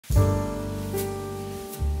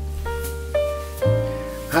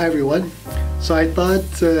Hi everyone. So I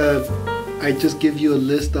thought I'd just give you a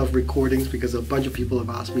list of recordings because a bunch of people have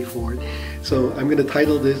asked me for it. So I'm going to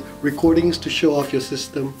title this Recordings to Show Off Your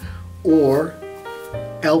System, or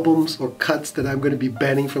Albums or Cuts that I'm going to be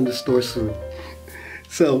banning from the store soon.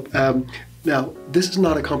 So now this is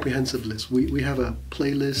not a comprehensive list. We have a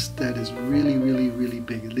playlist that is really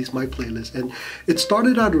big, at least my playlist. And it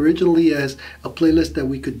started out originally as a playlist that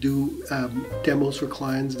we could do demos for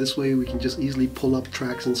clients. This way we can just easily pull up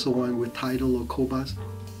tracks and so on with Tidal or Cobas.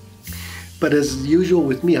 But as usual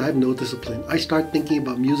with me, I have no discipline. I start thinking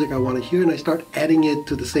about music I want to hear and I start adding it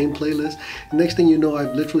to the same playlist. And next thing you know,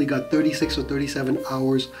 I've literally got 36 or 37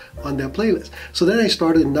 hours on that playlist. So then I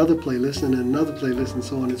started another playlist and another playlist and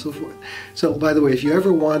so on and so forth. So by the way, if you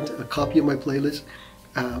ever want a copy of my playlist,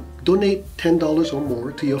 donate $10 or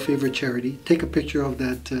more to your favorite charity. Take a picture of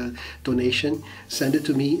that donation, send it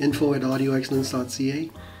to me, info@audioexcellenceca,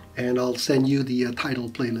 and I'll send you the title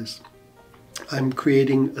playlist. I'm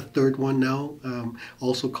creating a third one now,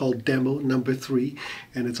 also called Demo Number 3,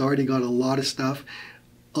 and it's already got a lot of stuff.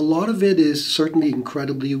 A lot of it is certainly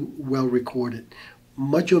incredibly well recorded.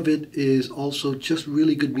 Much of it is also just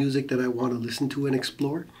really good music that I want to listen to and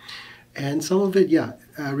explore. And some of it, yeah,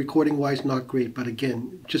 recording-wise not great, but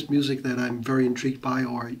again, just music that I'm very intrigued by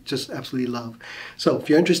or just absolutely love. So if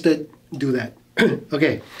you're interested, do that.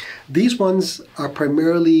 Okay, these ones are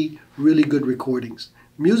primarily really good recordings.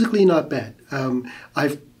 Musically not bad.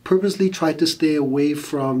 I've purposely tried to stay away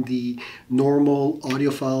from the normal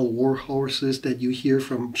audiophile war horses that you hear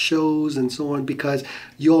from shows and so on, because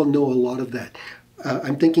you all know a lot of that.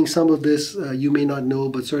 I'm thinking some of this you may not know,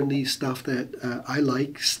 but certainly stuff that I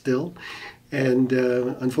like still. And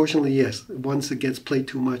unfortunately, yes, once it gets played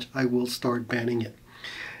too much, I will start banning it.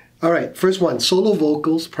 All right, first one, solo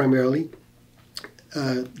vocals primarily.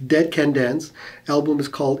 Dead Can Dance. Album is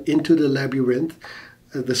called Into the Labyrinth.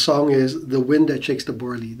 The song is The Wind That Shakes the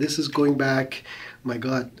Barley. This is going back, my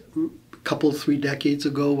God, a couple, 3 decades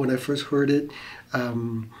ago when I first heard it.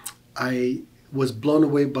 I was blown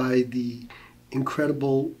away by the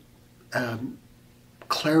incredible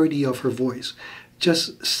clarity of her voice.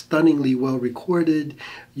 Just stunningly well recorded.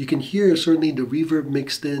 You can hear certainly the reverb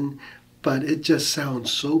mixed in, but it just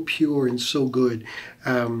sounds so pure and so good.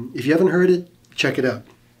 If you haven't heard it, check it out.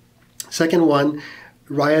 Second one,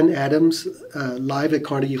 Ryan Adams, live at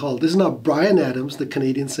Carnegie Hall. This is not Bryan Adams, the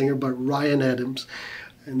Canadian singer, but Ryan Adams.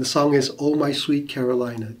 And the song is Oh My Sweet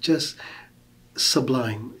Carolina. Just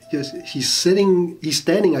sublime. He's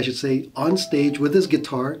standing, I should say, on stage with his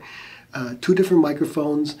guitar, 2 different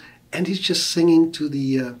microphones, and he's just singing to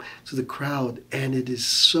the crowd. And it is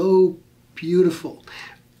so beautiful,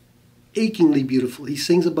 achingly beautiful. He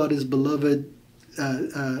sings about his beloved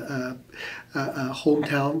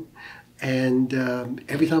hometown. And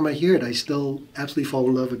every time I hear it, I still absolutely fall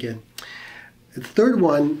in love again. The third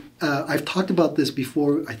one, I've talked about this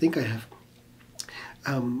before, I think I have.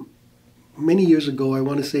 Many years ago, I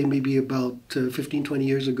want to say maybe about 15, 20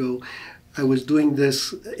 years ago, I was doing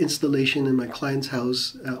this installation in my client's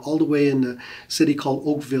house, all the way in a city called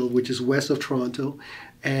Oakville, which is west of Toronto.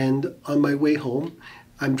 And on my way home,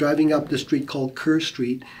 I'm driving up the street called Kerr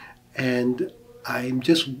Street, and I'm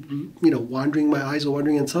just, wandering, my eyes are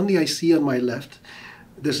wandering, and suddenly I see on my left,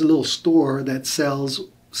 there's a little store that sells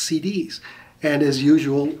CDs. And as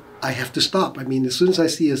usual, I have to stop. I mean, as soon as I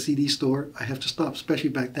see a CD store, I have to stop, especially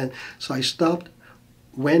back then. So I stopped,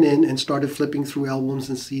 went in, and started flipping through albums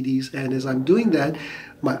and CDs. And as I'm doing that,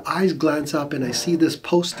 my eyes glance up and I see this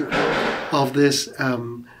poster of this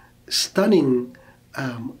stunning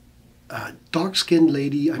dark-skinned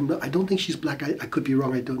lady. I don't think she's black. I could be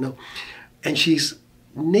wrong. I don't know. And she's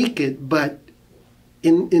naked, but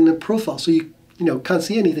in the profile, so you can't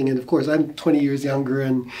see anything. And of course, I'm 20 years younger,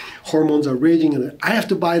 and hormones are raging, and I have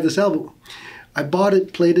to buy this album. I bought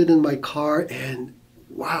it, played it in my car, and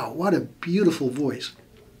wow, what a beautiful voice.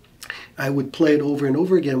 I would play it over and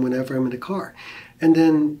over again whenever I'm in the car. And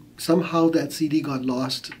then somehow that CD got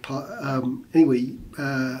lost. Anyway,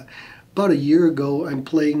 about a year ago, I'm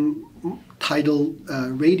playing Tidal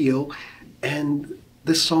radio, and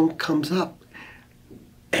this song comes up,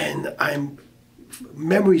 and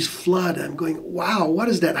memories flood. I'm going, wow, what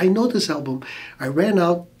is that? I know this album. I ran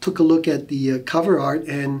out, took a look at the cover art,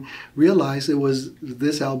 and realized it was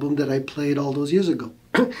this album that I played all those years ago.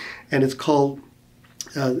 And it's called,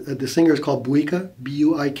 the singer is called Buika,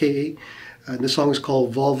 B-U-I-K-A, and the song is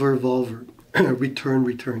called Volver, Volver, Return,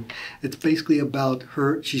 Return. It's basically about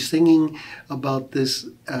her. She's singing about this,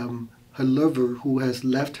 her lover who has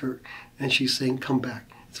left her, and she's saying, come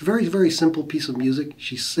back. It's a very simple piece of music.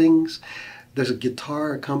 She sings, there's a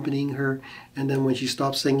guitar accompanying her, and then when she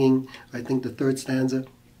stops singing, I think the third stanza,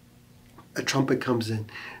 a trumpet comes in,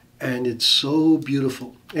 and it's so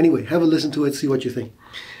beautiful. Anyway, have a listen to it, see what you think.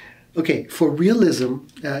 Okay, for realism,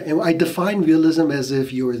 and I define realism as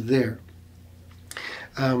if you're there.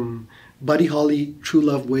 Buddy Holly, True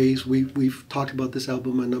Love Ways. We've talked about this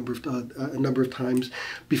album a number of times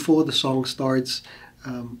before the song starts.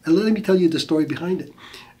 And let me tell you the story behind it.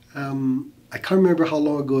 I can't remember how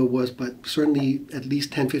long ago it was, but certainly at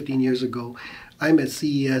least 10, 15 years ago, I'm at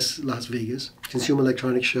CES Las Vegas, Consumer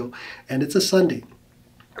Electronics Show, and it's a Sunday.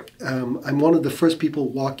 I'm one of the first people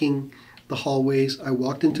walking the hallways. I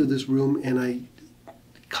walked into this room, and I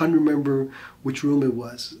can't remember which room it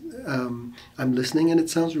was. I'm listening, and it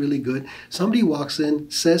sounds really good. Somebody walks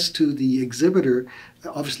in, says to the exhibitor,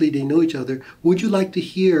 obviously they know each other, would you like to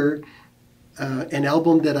hear an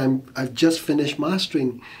album that I've just finished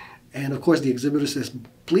mastering? And of course the exhibitor says,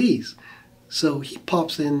 please. So he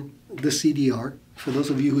pops in the CDR. For those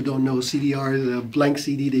of you who don't know, CDR is a blank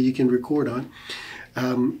CD that you can record on.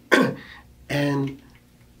 And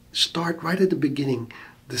start right at the beginning.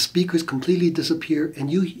 The speakers completely disappear, and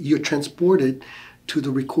you're transported to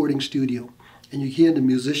the recording studio. And you hear the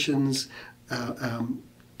musicians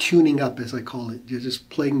tuning up, as I call it. You're just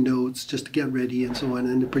playing notes just to get ready and so on.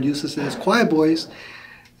 And the producer says, quiet boys.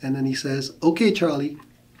 And then he says, okay, Charlie.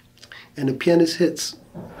 And the pianist hits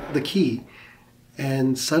the key,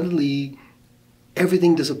 and suddenly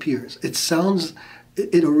everything disappears.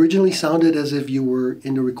 It originally sounded as if you were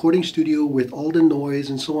in the recording studio with all the noise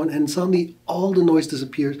and so on, and suddenly all the noise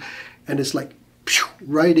disappears, and it's like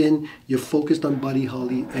right in, you're focused on Buddy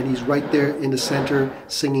Holly, and he's right there in the center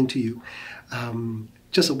singing to you.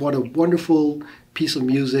 Just what a wonderful piece of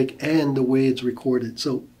music, and the way it's recorded.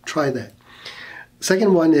 So try that.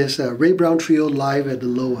 Second one is Ray Brown Trio live at the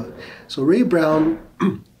Loa. So Ray Brown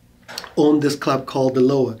owned this club called the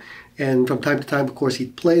Loa. And from time to time, of course,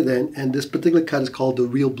 he'd play then. And this particular cut is called The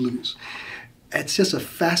Real Blues. It's just a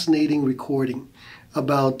fascinating recording.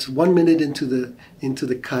 About 1 minute into the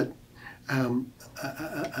cut,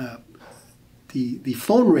 the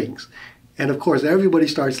phone rings. And of course, everybody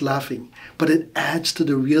starts laughing. But it adds to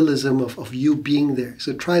the realism of you being there.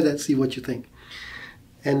 So try that, see what you think.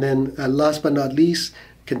 And then last but not least,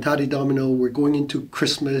 Cantate Domino. We're going into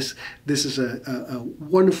Christmas. This is a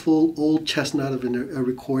wonderful old chestnut of a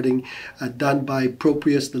recording done by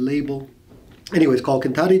Proprius, the label. Anyway, it's called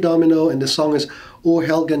Cantate Domino, and the song is O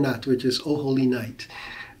Helga Nacht, which is O Holy Night.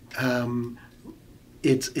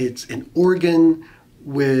 It's an organ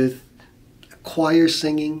with a choir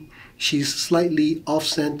singing. She's slightly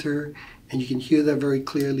off-center, and you can hear that very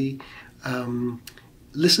clearly.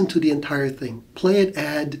 Listen to the entire thing. Play it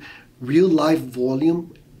at real live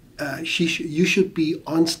volume. You should be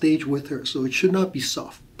on stage with her, so it should not be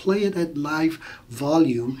soft. Play it at live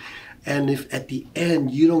volume, and if at the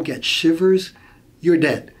end you don't get shivers, you're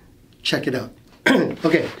dead. Check it out.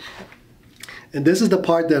 Okay, and this is the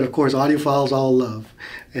part that, of course, audiophiles all love,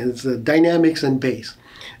 and it's the dynamics and bass.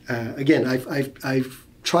 Again, I've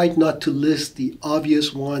tried not to list the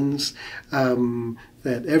obvious ones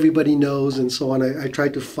that everybody knows and so on. I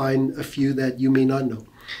tried to find a few that you may not know.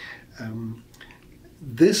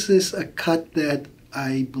 This is a cut that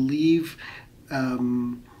I believe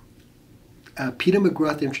Peter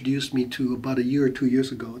McGrath introduced me to about a year or 2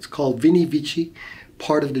 years ago. It's called Vini Vici,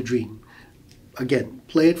 Part of the Dream. Again,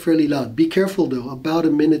 play it fairly loud. Be careful though, about a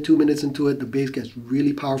minute, 2 minutes into it, the bass gets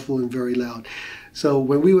really powerful and very loud. So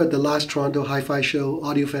when we were at the last Toronto Hi-Fi show,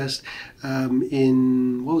 AudioFest,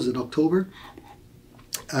 in, what was it, October?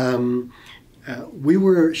 We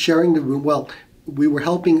were sharing the room. Well, we were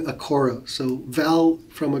helping Acora. So Val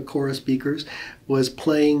from Acora Speakers was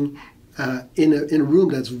playing in a room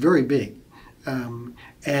that's very big.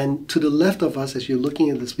 And to the left of us, as you're looking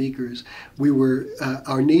at the speakers,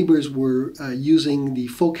 our neighbors were using the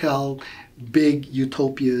Focal big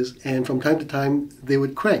Utopias, and from time to time they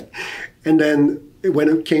would crank. And then when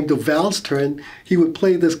it came to Val's turn, he would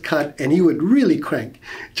play this cut and he would really crank,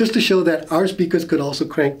 just to show that our speakers could also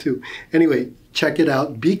crank too. Anyway, check it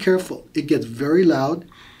out. Be careful. It gets very loud,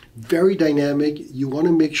 very dynamic. You want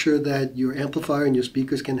to make sure that your amplifier and your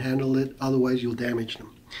speakers can handle it, otherwise you'll damage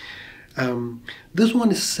them. This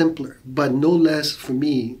one is simpler, but no less, for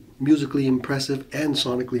me, musically impressive and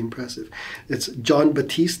sonically impressive. It's John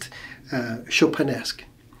Baptiste, Chopinesque.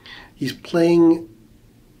 He's playing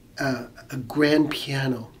a grand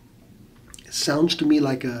piano. It sounds to me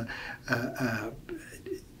like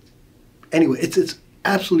anyway, it's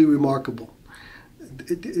absolutely remarkable.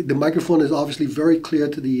 The microphone is obviously very clear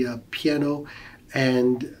to the piano,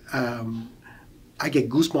 and I get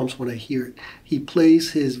goosebumps when I hear it. He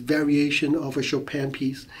plays his variation of a Chopin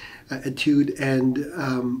piece, etude,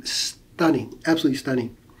 and stunning, absolutely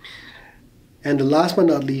stunning. And the last but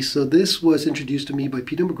not least, so this was introduced to me by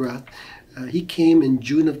Peter McGrath. He came in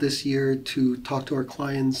June of this year to talk to our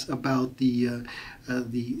clients about the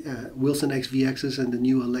Wilson XVXs and the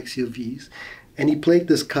new Alexia Vs. And he played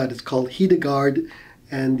this cut. It's called Hildegard,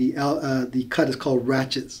 and the cut is called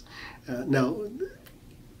Ratchets.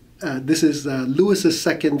 This is Lewis's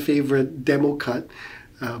second favorite demo cut.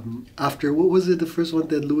 After, what was it, the first one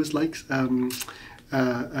that Lewis likes?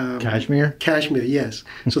 Cashmere? Cashmere, yes.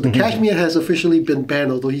 So the Cashmere has officially been banned,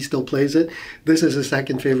 although he still plays it. This is his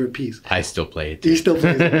second favorite piece. I still play it. He still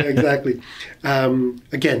plays it, exactly.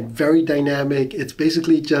 Again, very dynamic. It's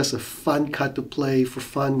basically just a fun cut to play for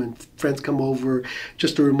fun when friends come over,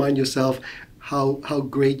 just to remind yourself how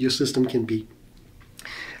great your system can be.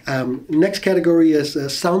 Next category is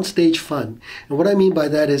soundstage fun. And what I mean by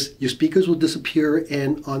that is your speakers will disappear,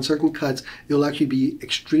 and on certain cuts, it'll actually be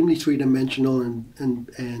extremely three-dimensional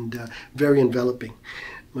and very enveloping.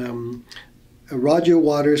 Roger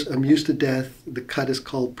Waters, Amused to Death, the cut is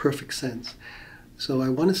called Perfect Sense. So I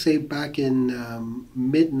want to say back in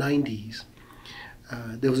mid-90s,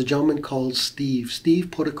 there was a gentleman called Steve. Steve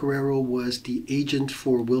Portocarrero was the agent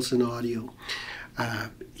for Wilson Audio.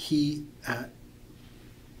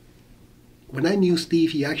 When I knew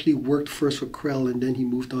Steve, he actually worked first for Krell, and then he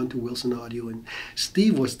moved on to Wilson Audio. And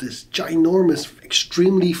Steve was this ginormous,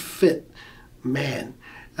 extremely fit man.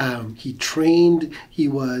 He trained. He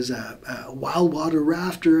was a wild water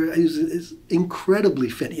rafter. He was incredibly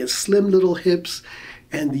fit. He had slim little hips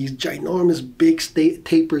and these ginormous big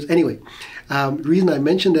tapers. Anyway, the reason I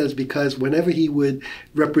mentioned that is because whenever he would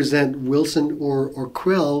represent Wilson or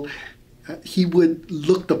Krell, he would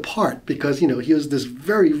look the part because, he was this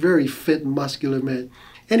very, very fit, muscular man.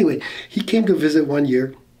 Anyway, he came to visit one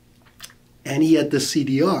year, and he had this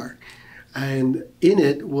CDR. And in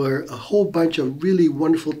it were a whole bunch of really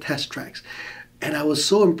wonderful test tracks. And I was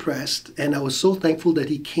so impressed, and I was so thankful that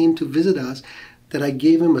he came to visit us, that I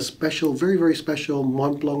gave him a special, very, very special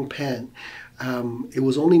Mont Blanc pan. It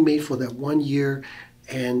was only made for that 1 year.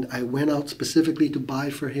 And I went out specifically to buy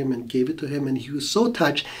it for him and gave it to him. And he was so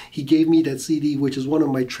touched, he gave me that CD, which is one of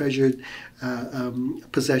my treasured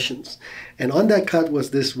possessions. And on that cut was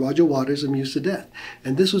this Roger Waters, Amused to Death.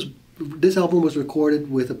 And this album was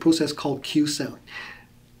recorded with a process called Q sound.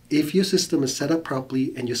 If your system is set up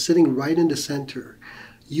properly and you're sitting right in the center,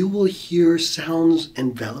 you will hear sounds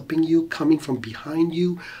enveloping you, coming from behind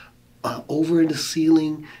you, over in the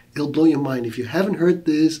ceiling. It'll blow your mind. If you haven't heard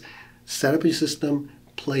this, set up your system,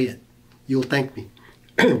 play it. You'll thank me.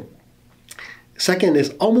 Second is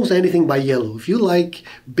Almost Anything by Yellow. If you like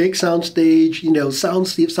big soundstage,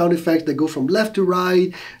 sound effects that go from left to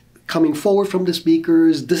right, coming forward from the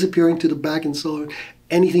speakers, disappearing to the back and so on,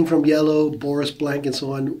 anything from Yellow, Boris Blank and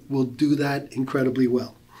so on will do that incredibly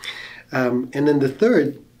well. And then the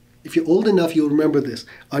third, if you're old enough, you'll remember this.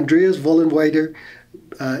 Andreas Vollenweider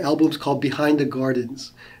album's called Behind the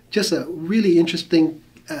Gardens. Just a really interesting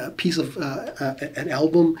piece of an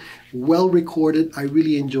album, well recorded. I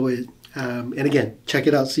really enjoy it. And again, check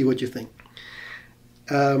it out, see what you think.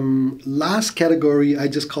 Last category, I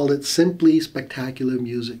just called it Simply Spectacular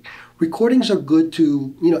Music. Recordings are good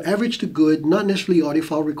to, average to good, not necessarily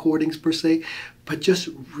audiophile recordings per se, but just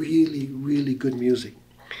really, really good music.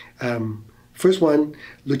 First one,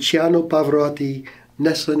 Luciano Pavarotti,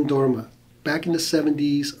 Nessun Dorma. Back in the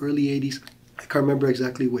 70s, early 80s, I can't remember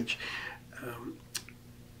exactly which.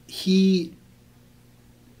 He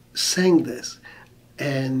sang this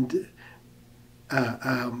and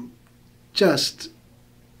just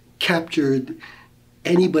captured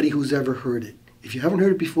anybody who's ever heard it. If you haven't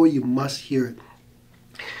heard it before, you must hear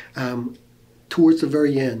it. Towards the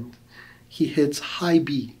very end, he hits high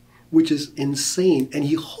B, which is insane, and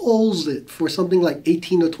he holds it for something like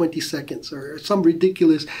 18 or 20 seconds or some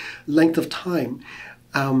ridiculous length of time.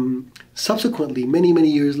 Subsequently, many, many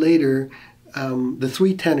years later, the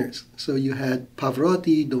three tenors. So you had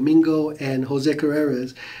Pavarotti, Domingo, and Jose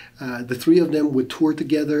Carreras. The three of them would tour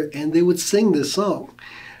together, and they would sing this song.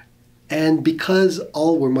 And because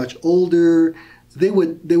all were much older, they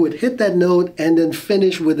would hit that note and then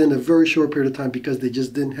finish within a very short period of time because they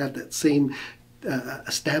just didn't have that same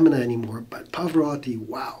stamina anymore. But Pavarotti,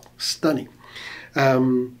 wow, stunning.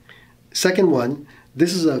 Second one,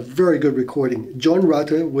 this is a very good recording. John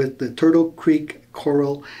Rutter with the Turtle Creek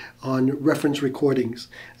Choral on Reference Recordings,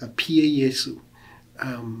 Pie Jesu.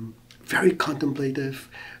 Very contemplative,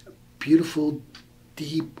 beautiful,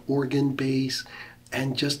 deep organ bass,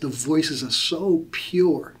 and just the voices are so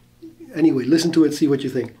pure. Anyway, listen to it, see what you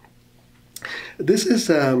think. This is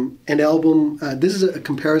an album, this is a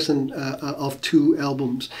comparison of two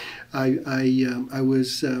albums. I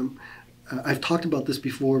was I've talked about this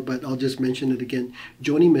before, but I'll just mention it again.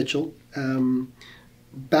 Joni Mitchell,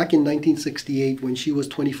 back in 1968, when she was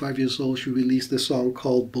 25 years old, she released this song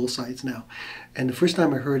called Both Sides Now. And the first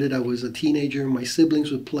time I heard it, I was a teenager. My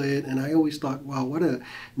siblings would play it, and I always thought, wow, what a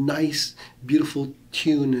nice, beautiful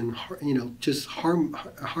tune. And, you know, just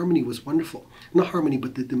harmony was wonderful. Not harmony,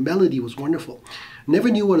 but the melody was wonderful. Never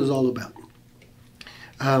knew what it was all about.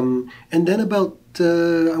 And then about,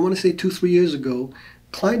 I want to say 2-3 years ago,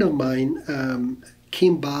 a client of mine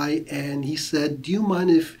came by and he said, do you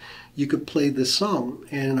mind if you could play this song?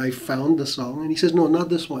 And I found the song, and he says, no, not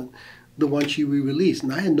this one, the one she re-released.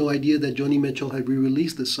 And I had no idea that Joni Mitchell had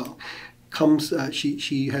re-released this song.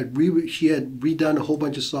 She had redone a whole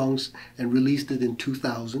bunch of songs and released it in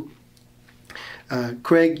 2000.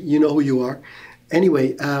 Craig, you know who you are.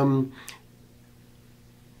 Anyway,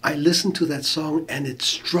 I listened to that song and it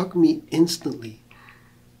struck me instantly.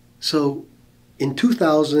 So in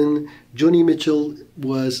 2000, Joni Mitchell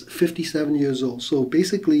was 57 years old. So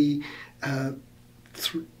basically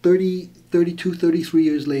 32, 33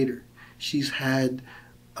 years later, she's had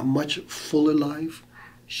a much fuller life.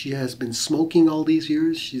 She has been smoking all these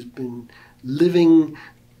years. She's been living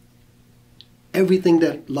everything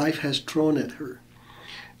that life has thrown at her.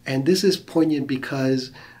 And this is poignant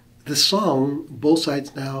because the song, Both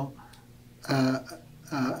Sides Now,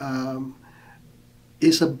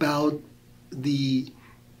 is about the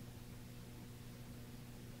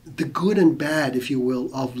good and bad, if you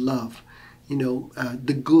will, of love. You know,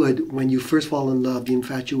 the good when you first fall in love, the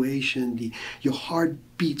infatuation, your heart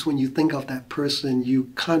beats when you think of that person.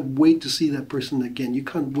 You can't wait to see that person again. You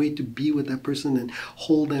can't wait to be with that person and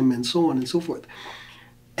hold them and so on and so forth.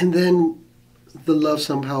 And then the love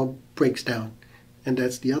somehow breaks down. And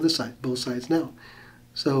that's the other side, Both Sides Now.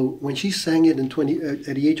 So when she sang it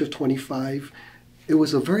at the age of 25, it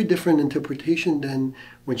was a very different interpretation than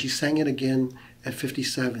when she sang it again at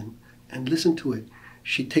 57. And listen to it.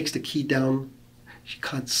 She takes the key down. She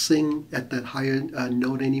can't sing at that higher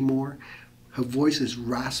note anymore. Her voice is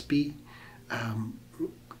raspy,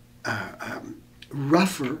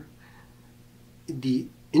 rougher. The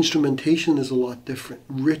instrumentation is a lot different,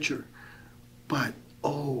 richer. But,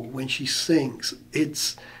 oh, when she sings,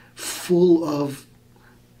 it's full of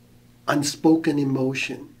unspoken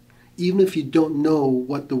emotion. Even if you don't know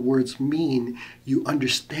what the words mean, you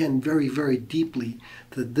understand very, very deeply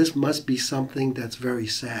that this must be something that's very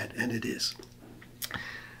sad, and it is.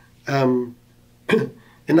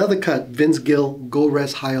 Another cut, Vince Gill, Go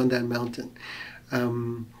Rest High on That Mountain.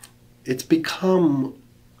 It's become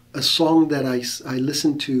a song that I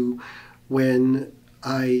listen to when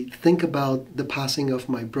I think about the passing of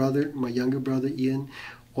my brother, my younger brother Ian,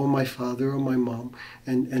 or my father or my mom.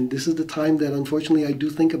 And this is the time that unfortunately I do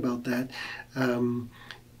think about that. And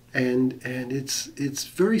it's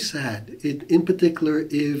very sad. In particular,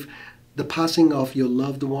 if the passing of your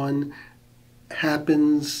loved one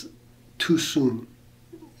happens too soon.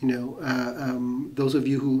 You know, those of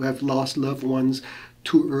you who have lost loved ones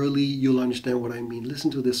too early, you'll understand what I mean. Listen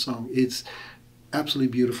to this song. It's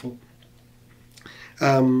absolutely beautiful.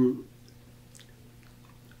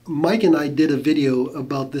 Mike and I did a video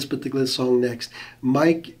about this particular song next.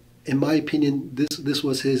 Mike, in my opinion, this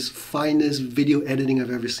was his finest video editing I've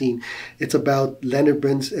ever seen. It's about Leonard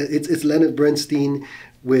Bernstein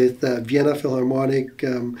with Vienna Philharmonic,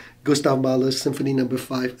 Gustav Mahler's Symphony No.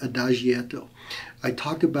 5, Adagietto. I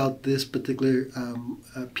talked about this particular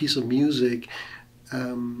piece of music.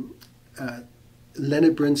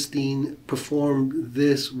 Leonard Bernstein performed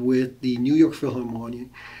this with the New York Philharmonic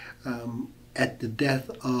at the death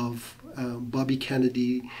of Bobby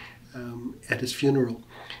Kennedy at his funeral.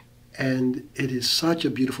 And it is such a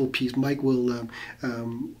beautiful piece. Mike will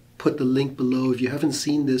put the link below. If you haven't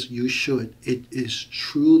seen this, you should. It is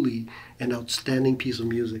truly an outstanding piece of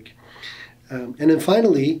music. And then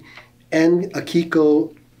finally, Anne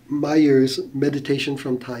Akiko Meyer's Meditation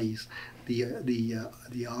from Thais, the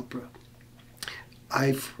opera.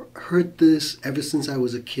 I've heard this ever since I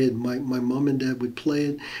was a kid. My mom and dad would play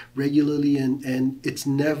it regularly, and it's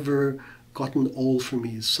never gotten old for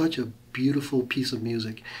me. It's such a beautiful piece of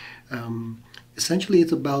music. Essentially,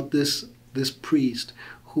 it's about this priest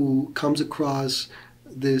who comes across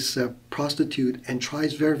this prostitute and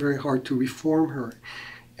tries very, very hard to reform her,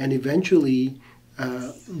 and eventually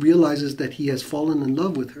realizes that he has fallen in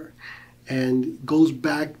love with her, and goes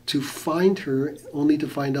back to find her, only to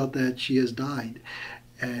find out that she has died.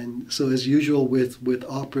 And so, as usual with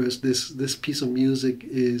operas, this piece of music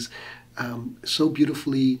is so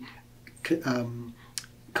beautifully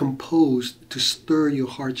composed to stir your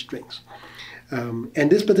heartstrings. And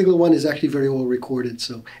this particular one is actually very well recorded.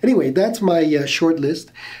 So anyway, that's my short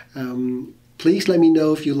list. Please let me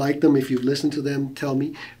know if you like them, if you've listened to them, tell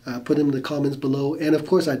me, put them in the comments below. And of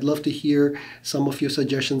course, I'd love to hear some of your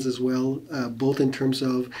suggestions as well, both in terms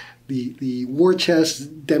of the war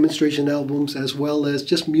chest demonstration albums, as well as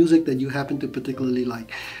just music that you happen to particularly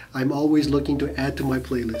like. I'm always looking to add to my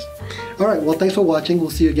playlist. All right, well, thanks for watching.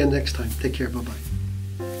 We'll see you again next time. Take care. Bye-bye.